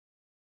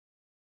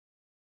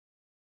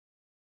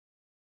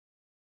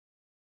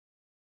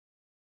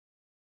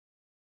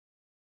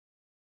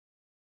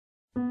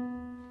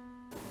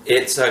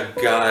It's a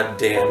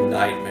goddamn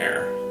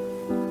nightmare.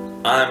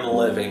 I'm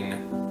living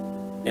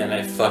in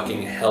a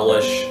fucking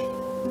hellish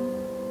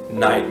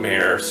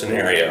nightmare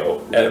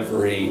scenario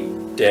every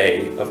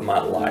day of my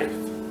life.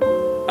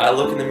 I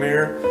look in the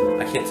mirror,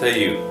 I can't tell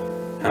you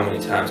how many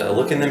times I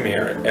look in the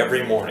mirror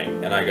every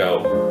morning and I go,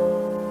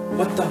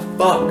 what the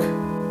fuck?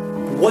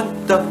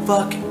 What the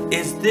fuck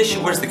is this?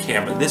 Where's the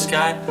camera? This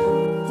guy?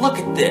 Look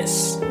at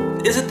this.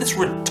 Isn't this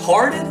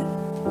retarded?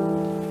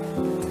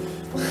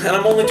 And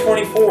I'm only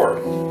 24.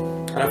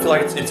 And I feel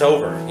like it's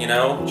over, you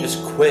know?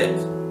 Just quit.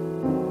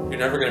 You're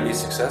never going to be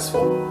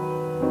successful.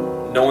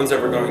 No one's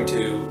ever going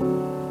to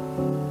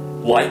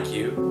like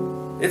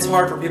you. It's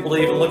hard for people to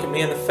even look at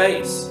me in the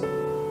face.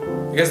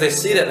 Because they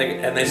see that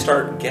and they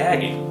start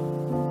gagging.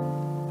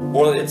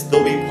 Or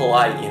they'll be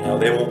polite, you know?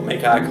 They won't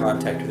make eye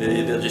contact with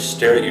you. They'll just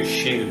stare at your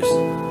shoes.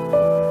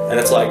 And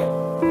it's like,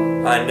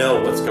 I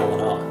know what's going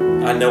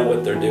on. I know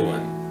what they're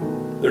doing.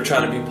 They're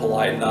trying to be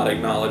polite and not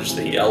acknowledge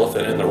the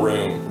elephant in the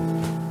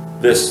room.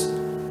 This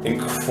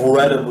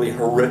incredibly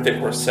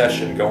horrific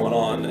recession going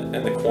on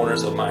in the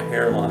corners of my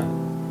hairline.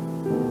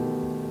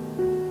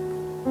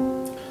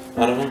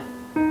 I don't know.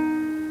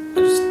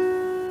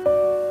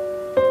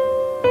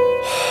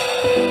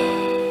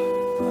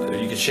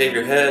 You could shave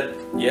your head,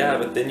 yeah,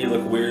 but then you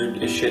look weird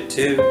as shit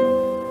too.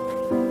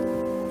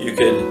 You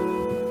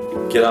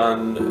could get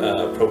on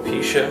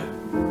Propecia,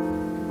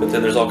 but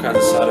then there's all kinds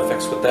of side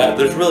effects with that.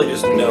 There's really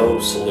just no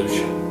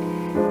solution.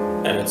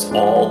 And it's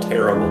all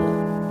terrible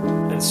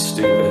and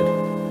stupid.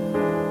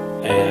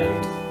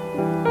 And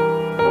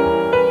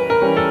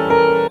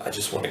I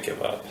just want to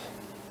give up.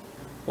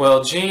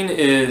 Well, Gene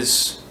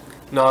is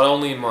not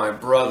only my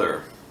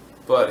brother,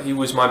 but he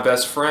was my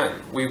best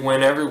friend. We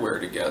went everywhere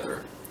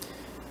together.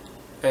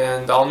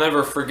 And I'll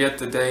never forget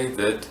the day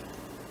that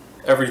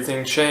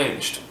everything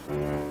changed.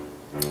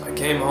 I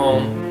came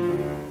home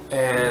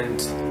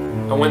and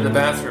I went in the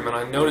bathroom and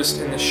I noticed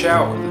in the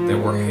shower that there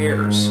were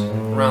hairs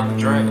around the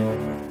drain.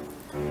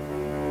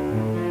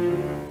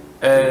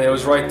 And it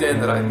was right then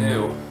that I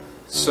knew.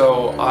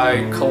 So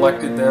I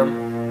collected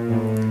them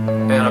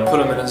and I put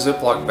them in a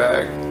Ziploc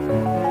bag.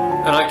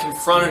 And I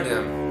confronted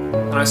him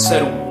and I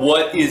said,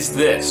 "What is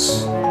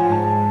this?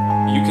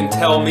 You can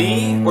tell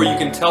me or you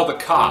can tell the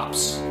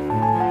cops.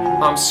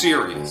 I'm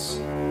serious."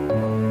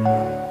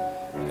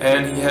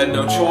 And he had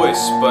no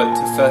choice but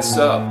to fess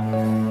up.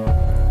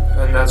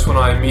 And that's when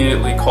I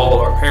immediately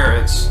called our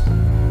parents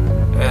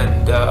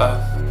and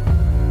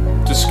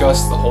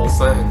discussed the whole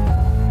thing.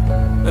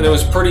 And it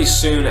was pretty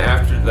soon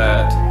after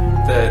that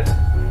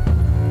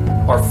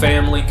our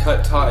family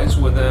cut ties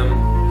with him,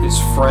 his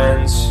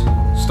friends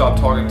stopped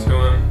talking to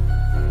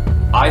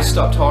him, I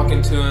stopped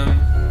talking to him,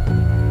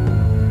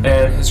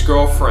 and his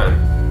girlfriend,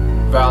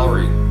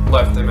 Valerie,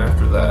 left him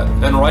after that.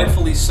 And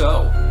rightfully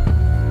so.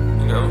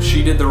 You know,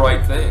 she did the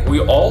right thing. We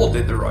all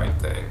did the right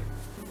thing.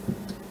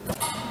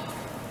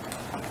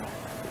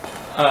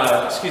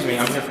 Excuse me,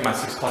 I'm here for my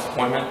 6 o'clock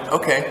appointment.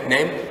 Okay,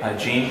 name?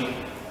 Gene.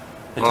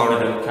 They told me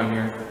to come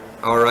here.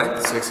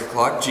 Alright, 6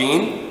 o'clock.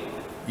 Gene,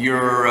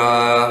 your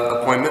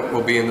appointment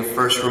will be in the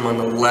first room on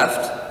the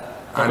left.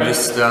 Okay. I'm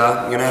just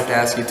gonna have to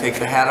ask you to take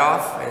the hat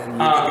off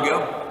and you're good to go.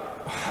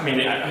 I mean,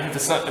 if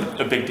it's not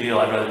a big deal,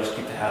 I'd rather just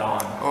keep the hat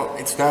on. Well,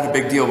 it's not a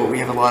big deal, but we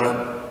have a lot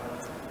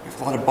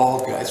of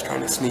bald guys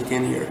trying to sneak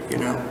in here, you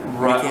know?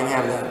 Right. We can't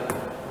have that.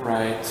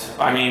 Right.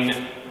 I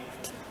mean,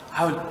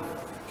 I would...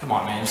 Come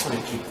on, man, just let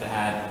me keep the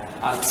hat.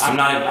 I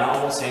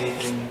won't say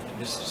anything,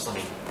 just let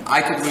me...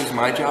 I could lose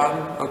my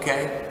job,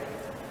 okay?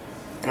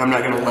 And I'm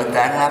not gonna let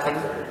that happen.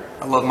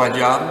 I love my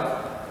job,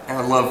 and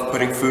I love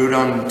putting food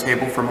on the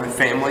table for my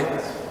family.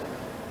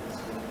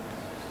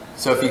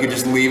 So if you could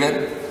just leave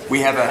it.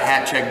 We have a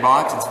hat check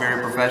box, it's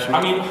very professional.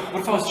 I mean,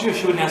 what if I was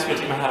Jewish? You wouldn't ask me to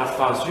take my hat off if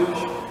I was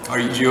Jewish. Are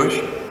you Jewish?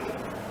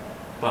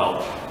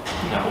 Well,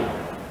 no,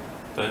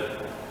 but...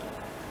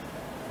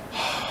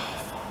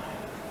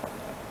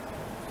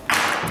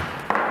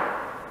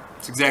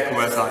 That's exactly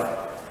what I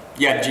thought.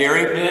 Yeah,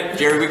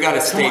 Jerry, we got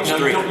a stage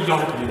 3. You don't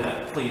have to do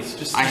that, please.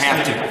 Just I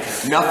have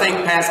to.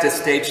 Nothing past a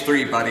stage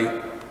 3, buddy.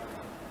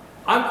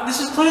 This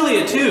is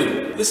clearly a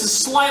 2. This is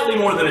slightly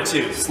more than a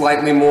 2.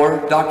 Slightly more,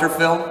 Dr.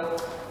 Phil?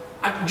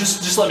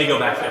 Just let me go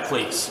back there,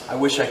 please. I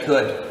wish I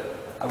could.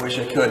 I wish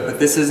I could, but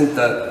this isn't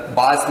the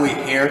Bosley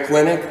Hair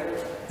Clinic.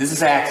 This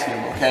is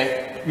Axiom,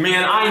 okay?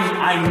 Man,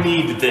 I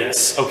need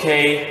this,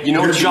 okay? You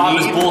know your what job you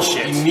need? is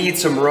bullshit. You need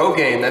some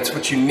Rogaine, that's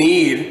what you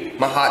need,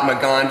 Mahatma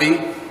Gandhi.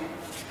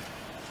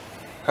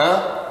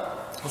 Huh?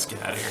 Let's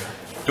get out of here.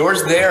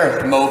 Door's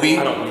there, Moby.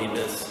 I don't need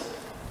this.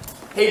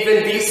 Hey,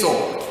 Vin Diesel,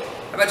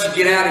 how about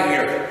you get out of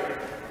here?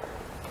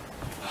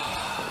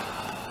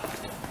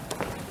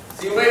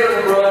 See you later,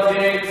 LeBron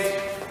James.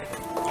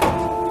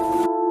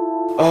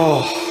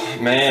 Oh,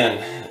 man.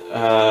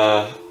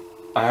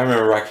 I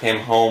remember I came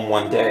home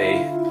one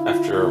day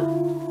after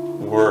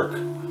work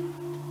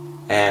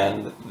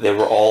and they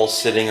were all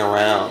sitting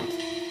around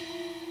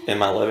in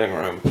my living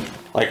room.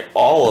 Like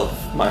all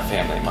of my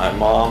family, my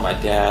mom, my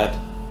dad,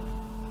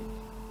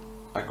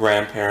 my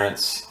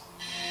grandparents,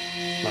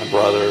 my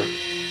brother,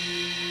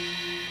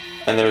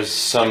 And there's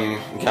some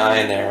guy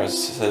in there,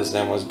 his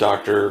name was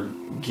Dr.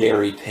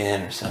 Gary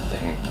Penn or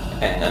something.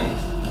 And,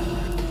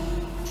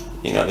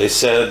 you know, they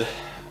said,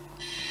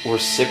 we're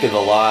sick of the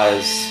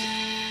lies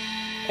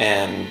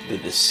and the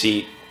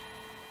deceit,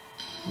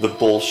 the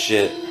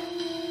bullshit,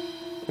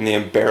 and the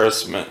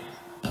embarrassment.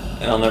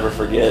 And I'll never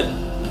forget,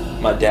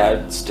 my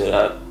dad stood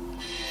up.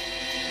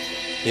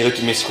 He looked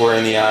at me square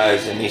in the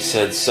eyes and he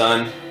said,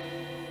 son,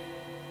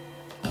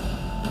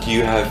 do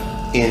you have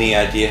any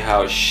idea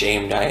how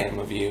ashamed I am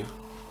of you?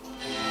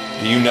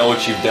 Do you know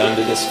what you've done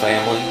to this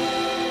family?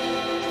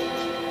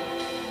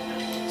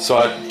 So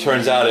it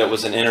turns out it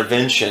was an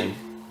intervention.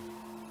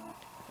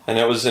 And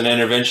it was an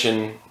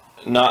intervention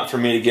not for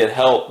me to get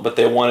help, but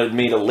they wanted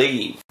me to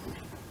leave.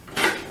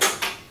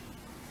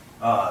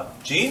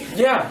 Gene?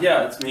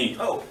 Yeah, it's me.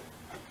 Oh.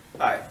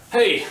 Hi.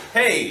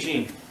 Hey,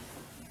 Gene.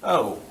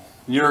 Oh.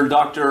 you're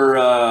Dr.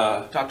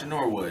 Dr.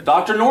 Norwood.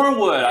 Dr.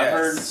 Norwood. Yes. I've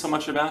heard so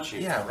much about you.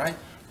 Yeah, right?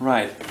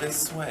 Right.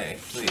 This way,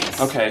 please.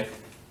 Okay.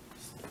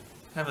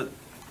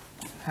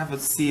 Have a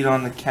seat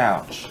on the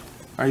couch.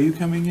 Are you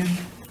coming in?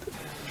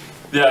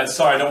 Yeah,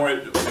 sorry, don't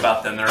worry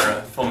about them.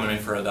 They're filming me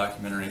for a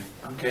documentary.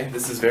 Okay,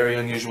 this is very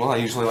unusual. I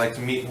usually like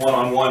to meet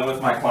one-on-one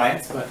with my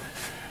clients, but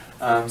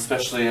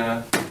especially in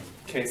a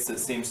case that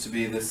seems to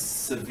be this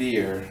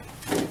severe.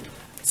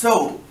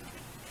 So,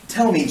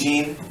 tell me,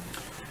 Gene,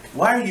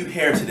 why are you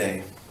here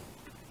today?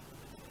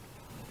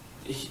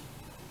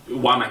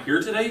 Why am I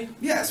here today?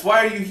 Yes,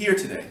 why are you here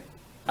today?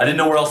 I didn't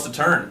know where else to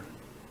turn.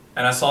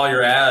 And I saw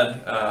your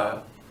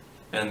ad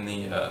in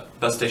the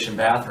bus station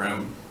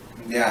bathroom.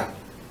 Yeah.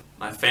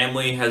 My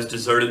family has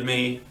deserted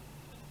me.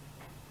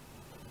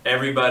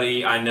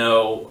 Everybody I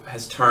know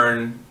has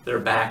turned their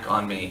back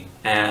on me.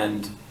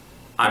 And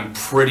I'm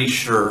pretty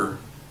sure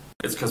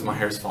it's because my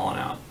hair's falling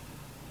out.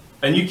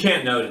 And you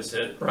can't notice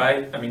it,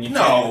 right? I mean, you can't.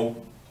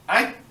 No,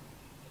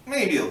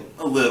 maybe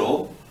a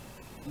little,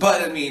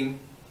 but I mean,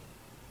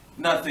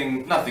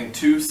 nothing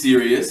too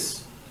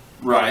serious,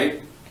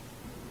 right?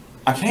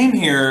 I came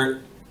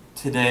here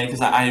today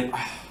because I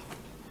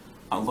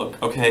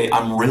look, okay,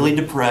 I'm really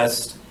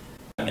depressed.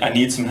 I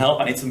need some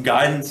help. I need some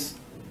guidance.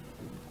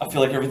 I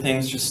feel like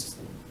everything's just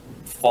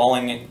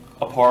falling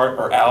apart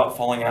or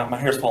falling out. My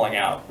hair's falling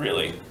out,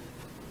 really.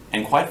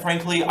 And quite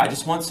frankly, I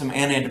just want some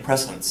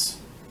antidepressants.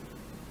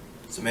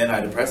 Some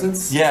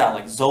antidepressants? Yeah,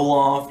 like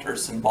Zoloft or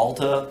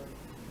Cymbalta.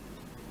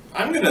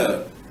 I'm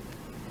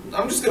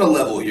just gonna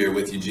level here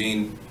with you,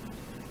 Gene.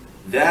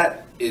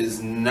 That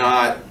is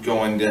not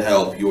going to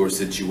help your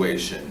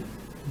situation.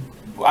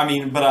 I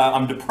mean, but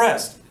I'm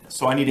depressed,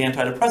 so I need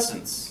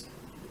antidepressants.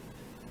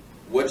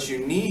 What you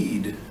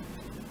need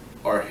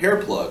are hair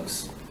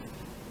plugs.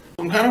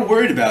 I'm kind of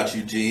worried about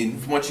you, Gene.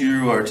 From what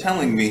you are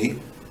telling me,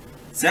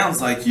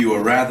 sounds like you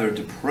are rather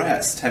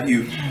depressed. Have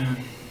you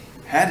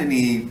had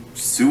any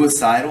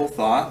suicidal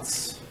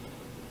thoughts?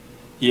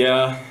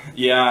 Yeah,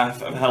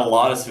 I've had a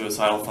lot of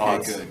suicidal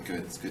thoughts. Okay,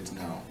 good. It's good to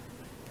know.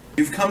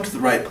 You've come to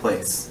the right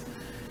place.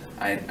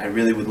 I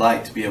really would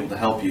like to be able to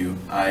help you.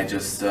 I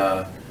just,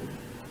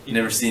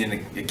 never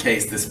seen a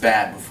case this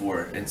bad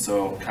before, and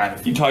so kind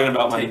of You talking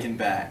about taken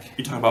back.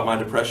 You talking about my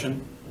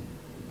depression?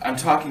 I'm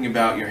talking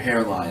about your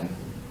hairline.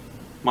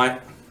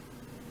 My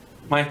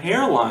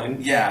hairline?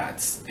 Yeah,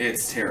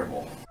 it's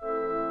terrible.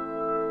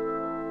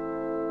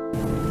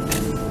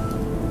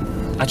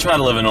 I try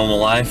to live a normal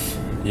life,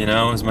 you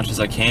know, as much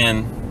as I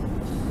can.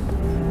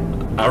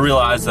 I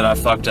realize that I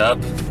fucked up.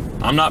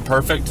 I'm not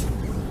perfect.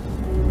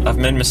 I've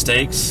made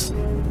mistakes,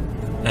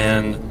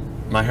 and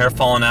my hair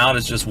falling out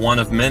is just one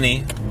of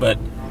many, but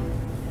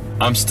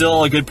I'm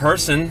still a good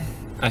person,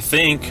 I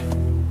think.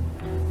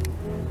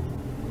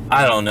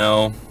 I don't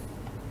know.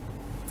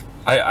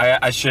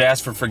 I should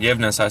ask for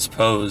forgiveness, I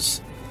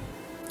suppose.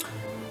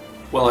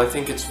 Well, I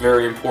think it's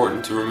very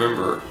important to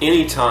remember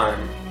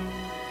anytime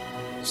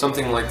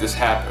something like this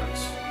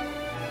happens,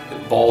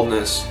 that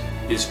baldness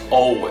is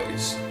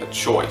always a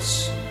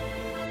choice.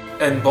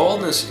 And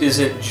baldness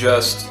isn't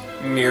just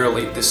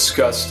merely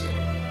disgusting.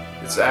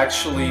 It's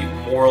actually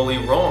morally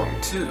wrong,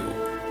 too.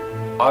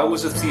 I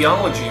was a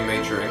theology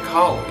major in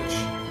college,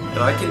 and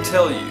I can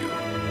tell you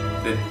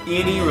that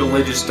any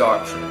religious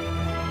doctrine,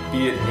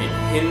 be it in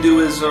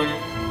Hinduism,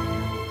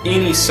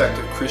 any sect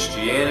of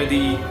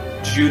Christianity,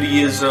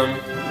 Judaism,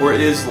 or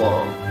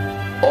Islam,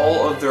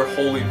 all of their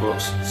holy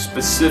books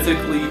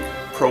specifically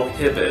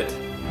prohibit,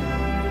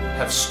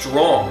 have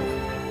strong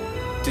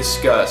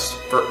disgust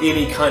for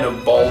any kind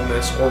of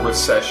baldness or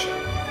recession.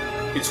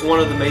 It's one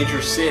of the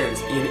major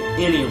sins in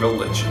any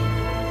religion.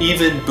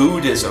 Even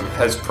Buddhism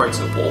has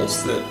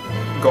principles that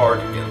guard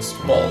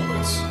against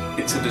baldness.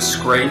 It's a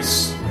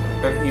disgrace,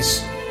 and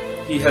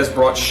he has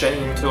brought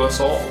shame to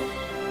us all.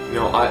 You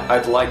know,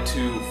 I'd like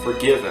to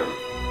forgive him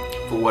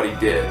for what he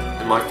did,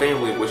 and my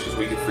family wishes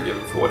we could forgive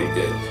him for what he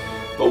did,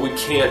 but we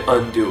can't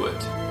undo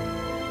it.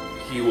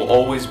 He will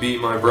always be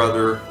my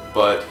brother,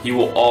 but he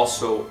will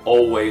also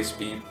always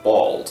be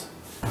bald.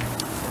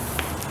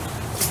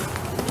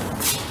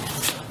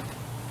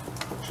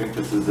 I think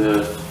this is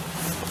it.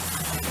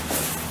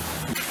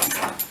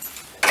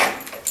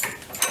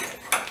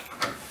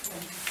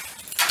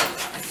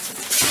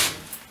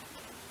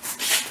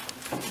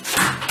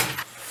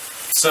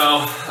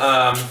 So,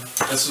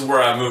 this is where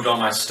I moved all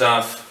my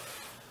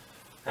stuff.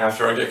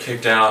 After I got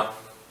kicked out,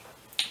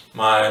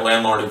 my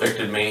landlord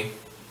evicted me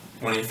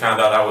when he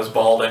found out I was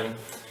balding.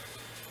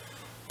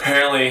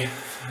 Apparently,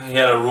 he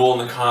had a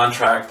rule in the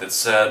contract that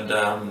said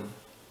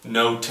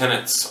no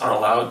tenants are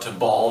allowed to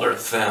bald or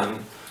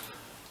thin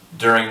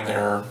during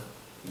their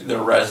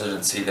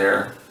residency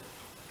there.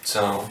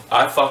 So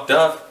I fucked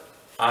up.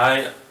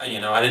 I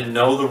didn't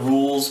know the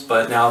rules,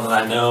 but now that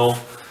I know,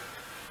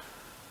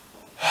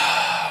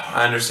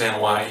 I understand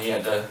why he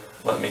had to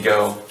let me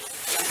go.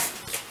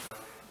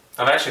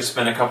 I've actually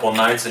spent a couple of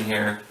nights in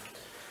here.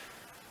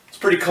 It's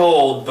pretty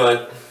cold,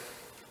 but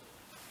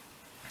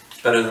it's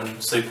better than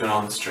sleeping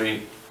on the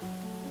street.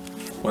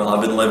 Well,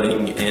 I've been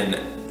living in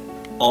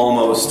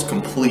almost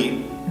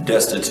complete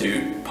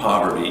destitute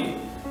poverty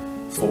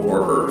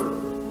for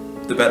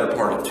the better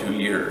part of 2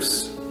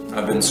 years.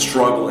 I've been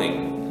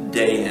struggling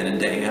day in and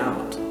day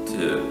out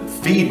to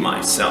feed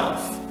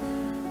myself.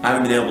 I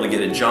haven't been able to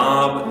get a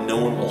job. No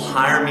one will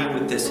hire me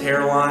with this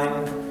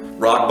hairline.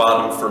 Rock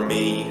bottom for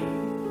me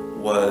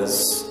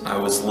was I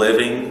was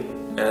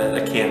living at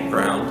a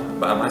campground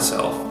by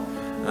myself.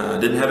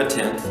 Didn't have a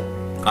tent.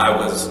 I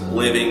was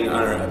living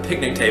under a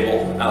picnic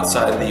table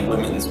outside the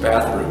women's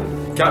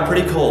bathroom. Got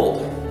pretty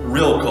cold,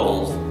 real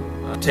cold.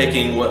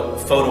 Taking what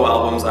photo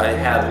albums I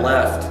had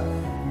left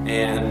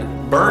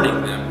and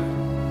burning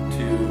them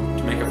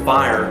to make a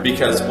fire,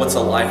 because what's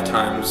a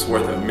lifetime's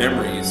worth of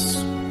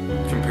memories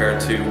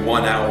compared to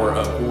 1 hour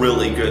of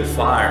really good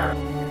fire?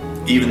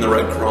 Even the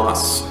Red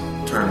Cross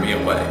turned me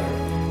away.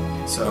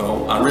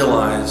 So I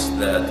realized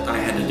that I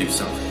had to do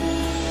something.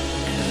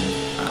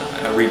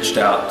 And I reached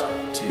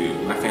out to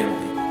my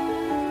family.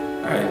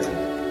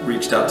 I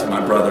reached out to my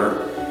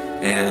brother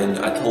and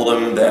I told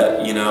him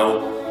that, you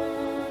know,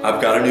 I've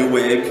got a new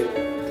wig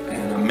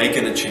and I'm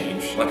making a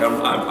change. Like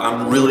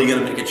I'm really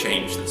gonna make a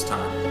change this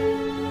time.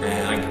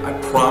 And I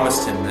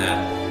promised him that.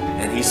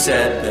 And he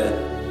said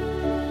that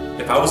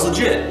if I was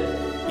legit,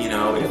 you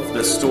know, if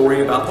the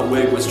story about the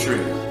wig was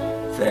true,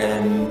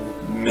 then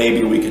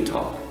maybe we could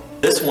talk.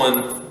 This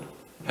one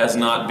has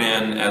not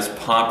been as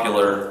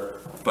popular,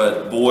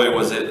 but boy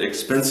was it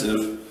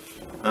expensive.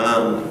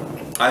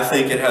 I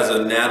think it has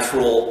a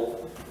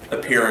natural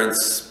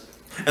appearance,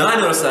 and I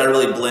noticed that I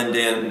really blend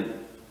in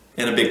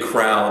a big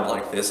crowd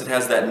like this. It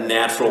has that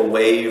natural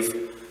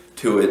wave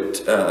to it,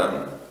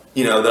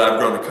 you know, that I've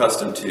grown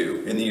accustomed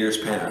to in the years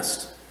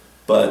past.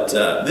 But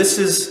this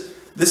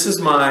is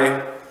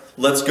my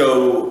let's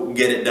go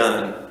get it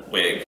done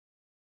wig.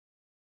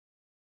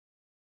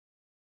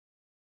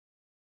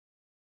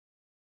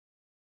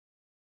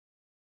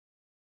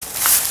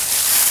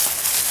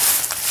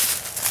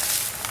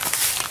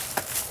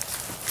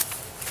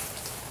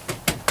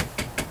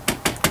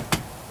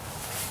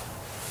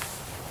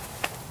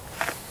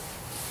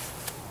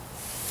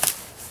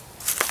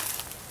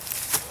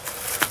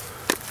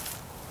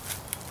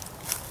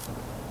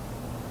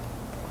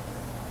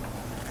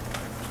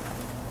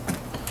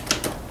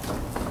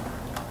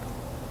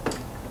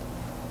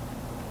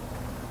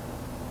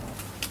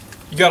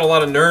 You got a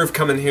lot of nerve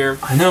coming here.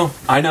 I know.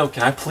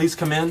 Can I please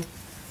come in?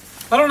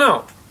 I don't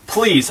know.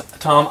 Please,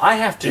 Tom, I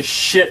have to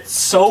shit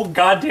so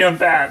goddamn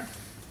bad.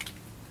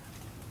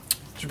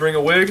 Did you bring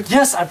a wig?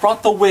 Yes, I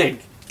brought the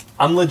wig.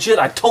 I'm legit,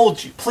 I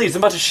told you. Please,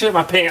 I'm about to shit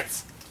my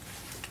pants.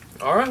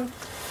 Alright.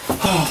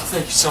 Oh,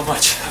 thank you so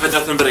much. I've had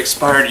nothing but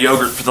expired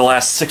yogurt for the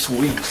last 6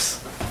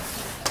 weeks.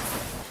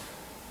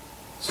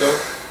 So,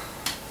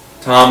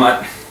 Tom,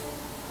 I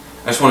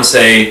just want to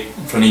say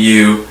in front of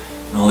you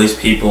and all these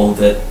people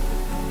that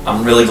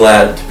I'm really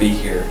glad to be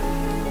here,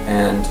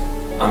 and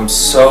I'm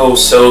so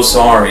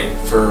sorry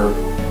for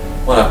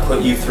what I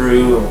put you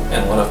through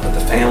and what I've put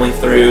the family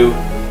through.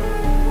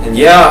 And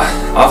yeah,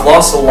 I've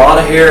lost a lot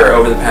of hair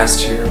over the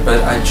past year,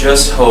 but I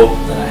just hope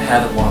that I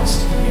haven't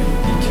lost you,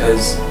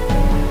 because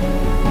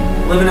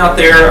living out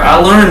there, I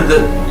learned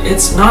that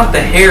it's not the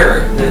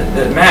hair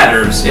that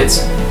matters, it's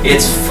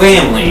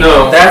family.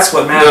 No, that's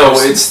what matters. No,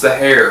 it's the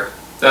hair.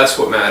 That's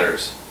what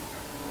matters.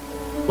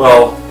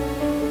 Well,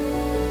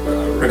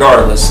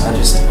 regardless,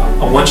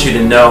 I want you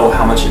to know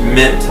how much it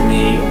meant to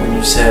me when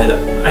you said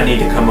I need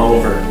to come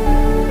over.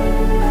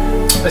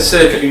 I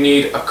said you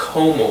need a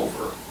comb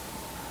over.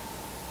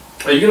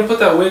 Are you gonna put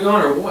that wig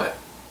on or what?